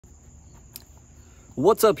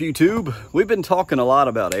What's up, YouTube? We've been talking a lot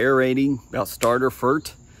about aerating, about starter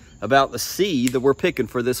fert, about the seed that we're picking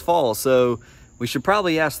for this fall. So we should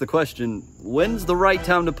probably ask the question, when's the right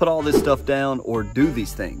time to put all this stuff down or do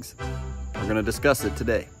these things? We're going to discuss it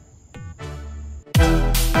today.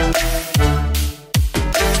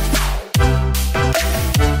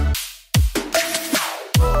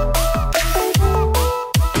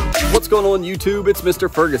 What's going on, YouTube? It's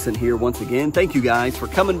Mr. Ferguson here once again. Thank you guys for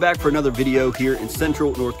coming back for another video here in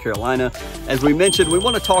Central North Carolina. As we mentioned, we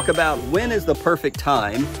want to talk about when is the perfect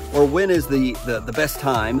time, or when is the best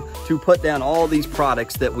time to put down all these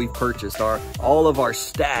products that we've purchased, all of our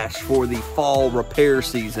stash for the fall repair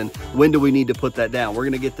season. When do we need to put that down? We're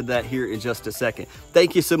going to get to that here in just a second.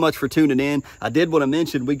 Thank you so much for tuning in. I did want to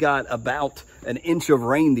mention we got about an inch of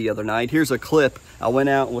rain the other night. Here's a clip. I went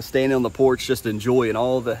out and was standing on the porch just enjoying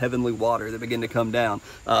all the heavenly water that began to come down.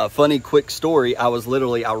 Funny quick story, I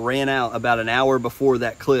ran out about an hour before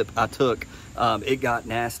that clip I took. It got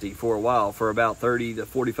nasty for a while, for about 30 to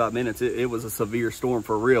 45 minutes. It was a severe storm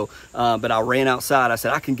for real. But I ran outside. I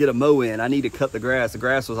said, I can get a mow in. I need to cut the grass. The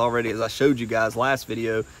grass was already, as I showed you guys last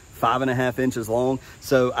video, 5.5 inches long.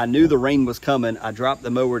 So I knew the rain was coming. I dropped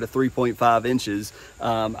the mower to 3.5 inches.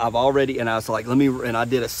 And I was like, and I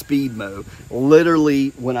did a speed mow. Literally,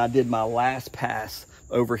 when I did my last pass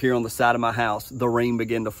over here on the side of my house, the rain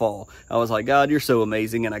began to fall. I was like, God, you're so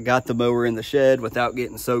amazing. And I got the mower in the shed without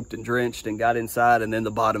getting soaked and drenched, and got inside, and then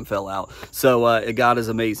the bottom fell out. So God is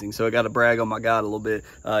amazing. So I got to brag on my God a little bit.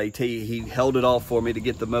 He held it off for me to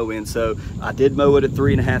get the mow in. So I did mow it at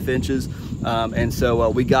 3.5 inches. And so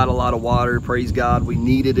we got a lot of water, praise God. We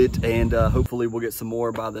needed it, and hopefully we'll get some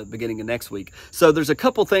more by the beginning of next week. So there's a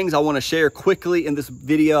couple things I want to share quickly in this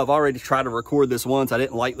video. I've already tried to record this once. I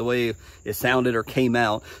didn't like the way it sounded or came out.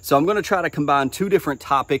 So I'm going to try to combine two different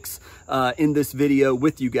topics in this video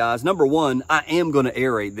with you guys. Number one, I am going to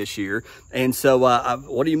aerate this year. And so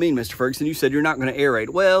what do you mean, Mr. Ferguson? You said you're not going to aerate.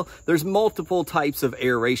 Well, there's multiple types of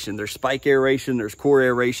aeration. There's spike aeration, there's core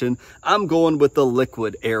aeration. I'm going with the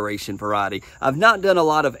liquid aeration variety. I've not done a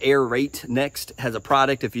lot of Aerate. Next has a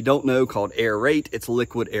product, if you don't know, called Aerate. It's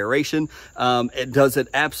liquid aeration. It does it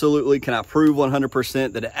absolutely. Can I prove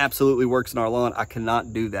 100% that it absolutely works in our lawn? I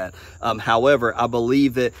cannot do that. However, I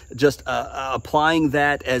believe that just applying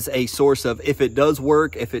that as a source of, if it does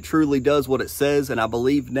work, if it truly does what it says, and I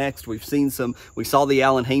believe next we saw the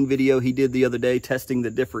Alan Hain video he did the other day testing the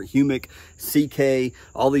different humic, CK,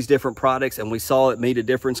 all these different products, and we saw it made a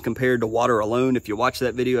difference compared to water alone. If you watch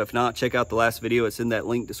that video, if not, check out the last video. It's in that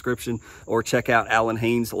link description, or check out Alan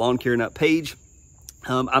Hain's Lawn Care Nut page.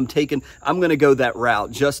 I'm going to go that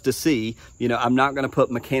route just to see, I'm not going to put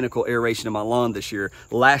mechanical aeration in my lawn this year.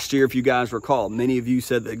 Last year, if you guys recall, many of you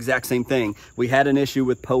said the exact same thing. We had an issue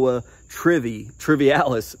with POA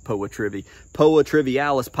trivialis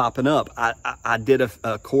popping up. I did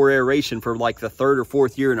a core aeration for like the third or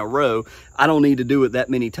fourth year in a row. I don't need to do it that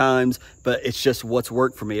many times, but it's just what's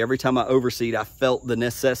worked for me. Every time I overseed, I felt the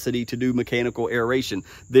necessity to do mechanical aeration.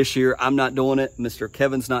 This year, I'm not doing it. Mr.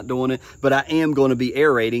 Kevin's not doing it, but I am going to be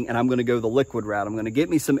aerating, and I'm going to go the liquid route. I'm going to get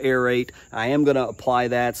me some Aerate. I am going to apply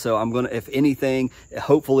that. So I'm going to, if anything,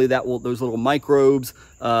 hopefully those little microbes,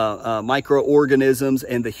 microorganisms,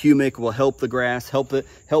 and the humic will help the grass, help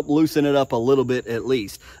loosen it up a little bit at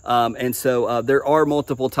least. And so there are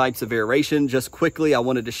multiple types of aeration. Just quickly, I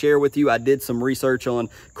wanted to share with you, I did some research on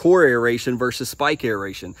core aeration versus spike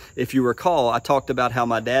aeration. If you recall, I talked about how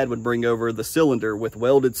my dad would bring over the cylinder with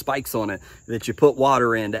welded spikes on it that you put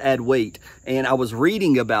water in to add weight. And I was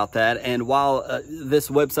reading about that, and while this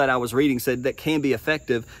website I was reading said that can be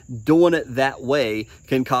effective, doing it that way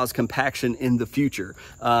can cause compaction in the future.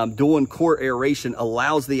 Doing core aeration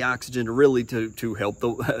allows the oxygen to really to help,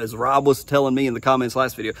 as Rob was telling me in the comments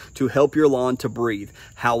last video, to help your lawn to breathe.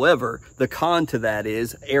 However, the con to that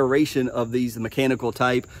is aeration of these mechanical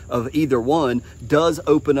type of either one does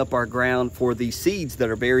open up our ground for the seeds that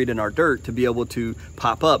are buried in our dirt to be able to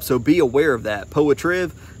pop up. So be aware of that. POA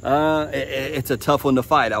Triv, it's a tough one to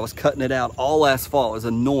fight. I was cutting it out all last fall. It was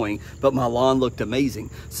annoying, but my lawn looked amazing.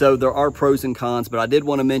 So there are pros and cons, but I did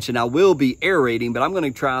want to mention I will be aerating, but I'm going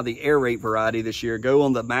to try the Aerate variety this year. Go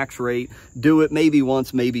on the max rate, do it maybe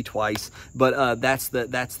once, maybe twice, but that's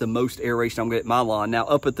the most aeration I'm going to get in my lawn. Now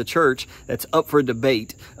up at the church, that's up for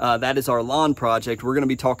debate. That is our lawn project. We're going to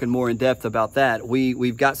be talking more in depth about that.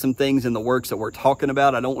 We've got some things in the works that we're talking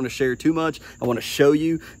about. I don't want to share too much. I want to show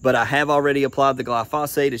you, but I have already applied the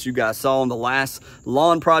glyphosate. As you guys saw in the last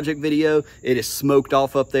lawn project video, it is smoked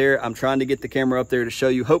off up there. I'm trying to get the camera up there to show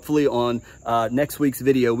you. Hopefully on next week's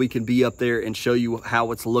video, we can be up there and show you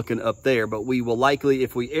how it's looking up there. But we will likely,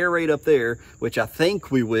 if we aerate up there, which I think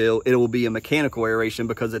we will, it will be a mechanical aeration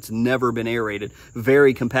because it's never been aerated.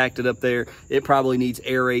 Very compacted up there. It probably needs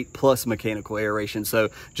aerate plus mechanical aeration. So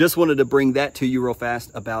just wanted to bring that to you real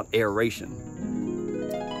fast about aeration.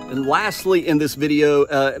 And lastly, in this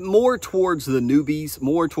video, more towards the newbies,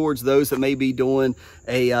 more towards those that may be doing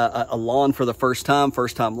a lawn for the first time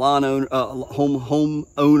lawn owner, home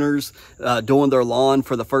owners doing their lawn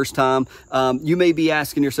for the first time. You may be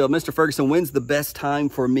asking yourself, Mr. Ferguson, when's the best time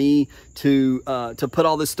for me to put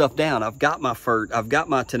all this stuff down? I've got my fert, I've got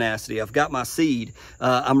my tenacity, I've got my seed.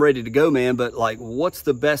 I'm ready to go, man. But like, what's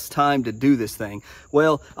the best time to do this thing?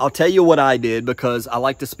 Well, I'll tell you what I did, because I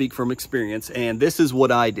like to speak from experience, and this is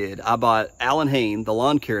what I did. I bought Allen Hayne, the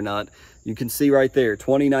lawn care nut. You can see right there,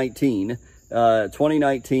 2019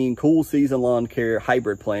 Cool Season Lawn Care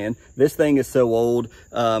Hybrid Plan. This thing is so old.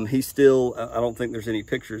 He's still, I don't think there's any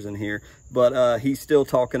pictures in here, but he's still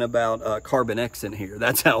talking about Carbon X in here.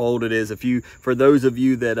 That's how old it is. For those of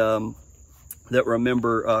you that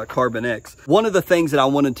remember Carbon X. One of the things that I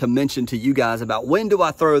wanted to mention to you guys about when do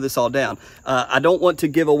I throw this all down? I don't want to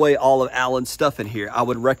give away all of Allen's stuff in here. I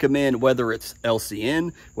would recommend, whether it's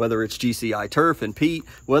LCN, whether it's GCI Turf and Pete,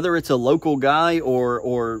 whether it's a local guy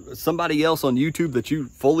or somebody else on YouTube that you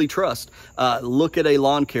fully trust, look at a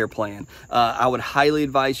lawn care plan. I would highly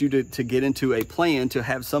advise you to get into a plan to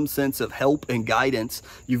have some sense of help and guidance.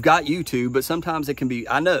 You've got YouTube, but sometimes it can be,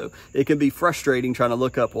 I know, it can be frustrating trying to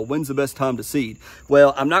look up, well, when's the best time to seed?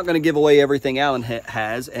 Well, I'm not going to give away everything Allen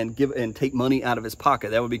has and take money out of his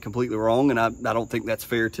pocket. That would be completely wrong, and I don't think that's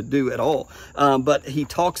fair to do at all. But he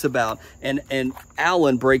talks about, and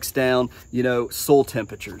Allen breaks down, you know, soil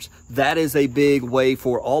temperatures. That is a big way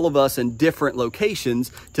for all of us in different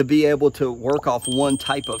locations to be able to work off one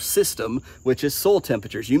type of system, which is soil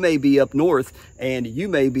temperatures. You may be up north and you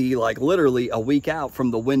may be like literally a week out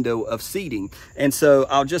from the window of seeding. And so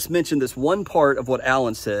I'll just mention this one part of what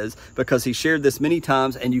Allen says, because he shared this many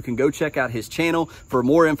times, and you can go check out his channel for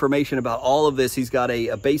more information about all of this. He's got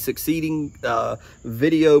a basic seeding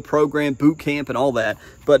video program, boot camp, and all that.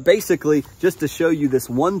 But basically, just to show you this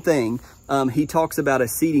one thing, he talks about a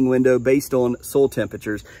seeding window based on soil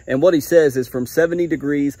temperatures. And what he says is from 70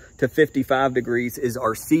 degrees to 55 degrees is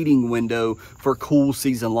our seeding window for cool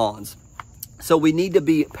season lawns. So we need to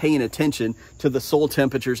be paying attention to the soil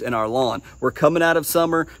temperatures in our lawn. We're coming out of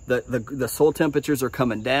summer, the soil temperatures are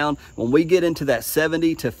coming down. When we get into that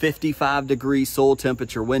 70 to 55 degree soil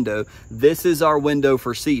temperature window, this is our window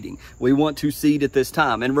for seeding. We want to seed at this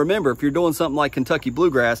time. And remember, if you're doing something like Kentucky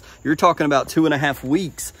bluegrass, you're talking about 2.5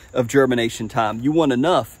 weeks of germination time. You want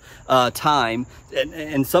enough time.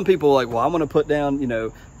 And some people are like, well, I want to put down, you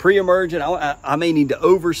know, pre-emergent. I may need to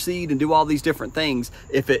overseed and do all these different things.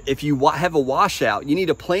 If you have a washout, you need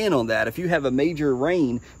to plan on that. If you have a major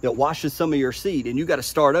rain that washes some of your seed and you got to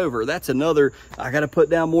start over, that's another, I got to put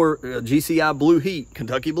down more GCI Blue Heat,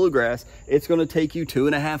 Kentucky bluegrass. It's going to take you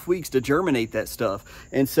 2.5 weeks to germinate that stuff.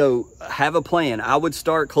 And so have a plan. I would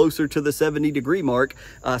start closer to the 70 degree mark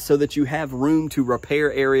so that you have room to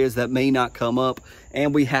repair areas that may not come up.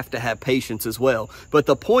 And we have to have patience as well. But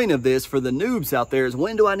the point of this for the noobs out there is,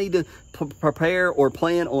 when do I need to prepare or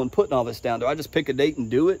plan on putting all this down? Do I just pick a date and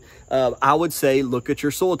do it? I would say look at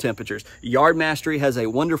your soil temperatures. Yard Mastery has a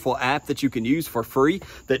wonderful app that you can use for free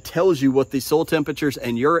that tells you what the soil temperatures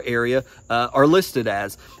in your area are listed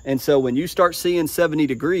as. And so when you start seeing 70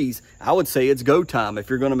 degrees, I would say it's go time. If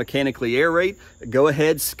you're going to mechanically aerate, go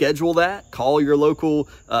ahead, schedule that, call your local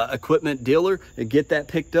equipment dealer and get that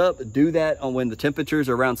picked up. Do that on when the temperatures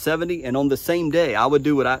are around 70, and on the same day. I would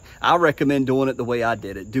do what I recommend doing it the way I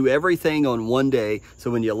did it. Do everything on one day,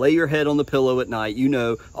 so when you lay your head on the pillow at night, you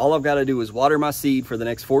know all I've got to do is water my seed for the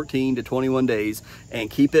next 14 to 21 days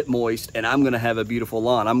and keep it moist, and I'm going to have a beautiful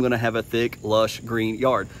lawn. I'm going to have a thick, lush green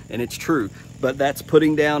yard. And it's true. But that's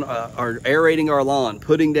putting down aerating our lawn,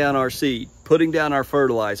 putting down our seed, putting down our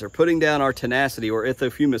fertilizer, putting down our tenacity or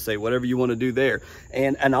ithofumicate, whatever you want to do there.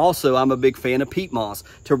 And also, I'm a big fan of peat moss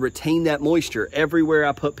to retain that moisture. Everywhere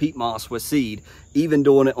I put peat moss with seed, even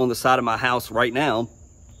doing it on the side of my house right now,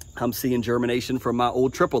 I'm seeing germination from my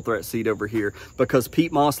old triple threat seed over here, because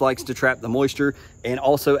peat moss likes to trap the moisture. And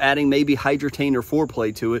also adding maybe Hydrotain or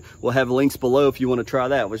Foreplay to it. We'll have links below if you want to try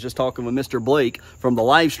that. I was just talking with Mr. Blake from the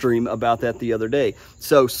live stream about that the other day.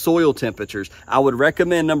 So soil temperatures, I would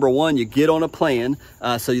recommend, number one, you get on a plan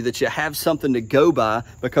so that you have something to go by,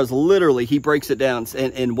 because literally he breaks it down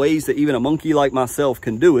in ways that even a monkey like myself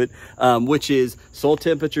can do it, which is soil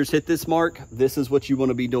temperatures hit this mark, this is what you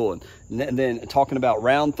want to be doing. And then talking about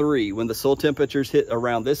round 3, when the soil temperatures hit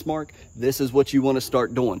around this mark, this is what you want to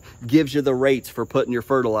start doing. Gives you the rates for putting your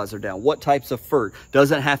fertilizer down. What types of fert?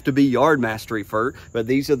 Doesn't have to be Yard Mastery fert, but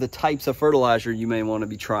these are the types of fertilizer you may want to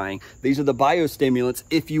be trying. These are the biostimulants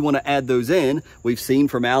if you want to add those in. We've seen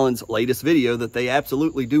from Alan's latest video that they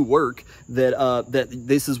absolutely do work, that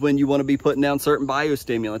this is when you want to be putting down certain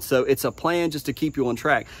biostimulants. So it's a plan just to keep you on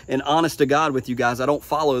track. And honest to God with you guys, I don't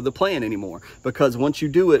follow the plan anymore, because once you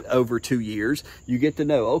do it over 2 years, you get to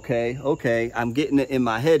know, okay, I'm getting it in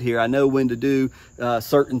my head here. I know when to do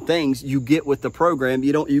certain things. You get with the program.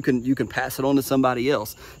 You can pass it on to somebody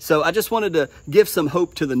else. So I just wanted to give some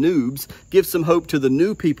hope to the noobs, give some hope to the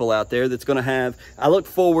new people out there that's going to have. I look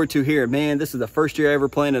forward to hearing, man, this is the first year I ever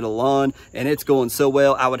planted a lawn and it's going so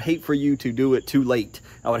well. I would hate for you to do it too late.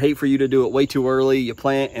 I would hate for you to do it way too early. You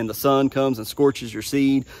plant and the sun comes and scorches your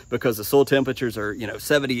seed because the soil temperatures are,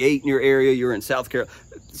 78 in your area. You're in South Carolina.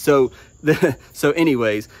 So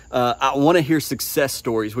anyways, I want to hear success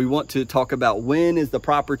stories. We want to talk about when is the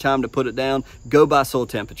proper time to put it down. Go by soil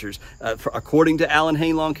temperatures. According to Alan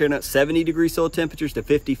Hain Lawn Care Nut, 70-degree soil temperatures to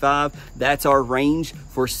 55. That's our range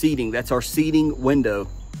for seeding. That's our seeding window.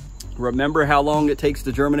 Remember how long it takes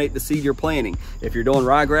to germinate the seed you're planting. If you're doing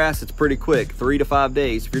ryegrass, it's pretty quick, 3 to 5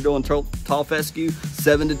 days. If you're doing tall fescue,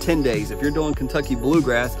 7 to 10 days. If you're doing Kentucky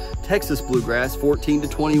bluegrass, Texas bluegrass, 14 to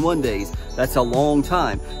 21 days. That's a long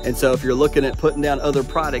time. And so if you're looking at putting down other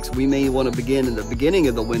products, we may want to begin in the beginning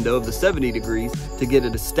of the window of the 70 degrees to get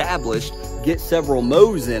it established, get several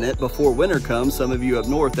mows in it before winter comes. Some of you up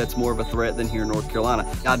north, that's more of a threat than here in North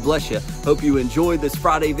Carolina. God bless you. Hope you enjoyed this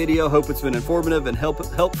Friday video. Hope it's been informative and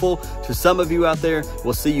helpful to some of you out there.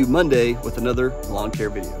 We'll see you Monday with another lawn care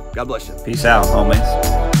video. God bless you. Peace out,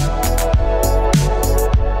 homies.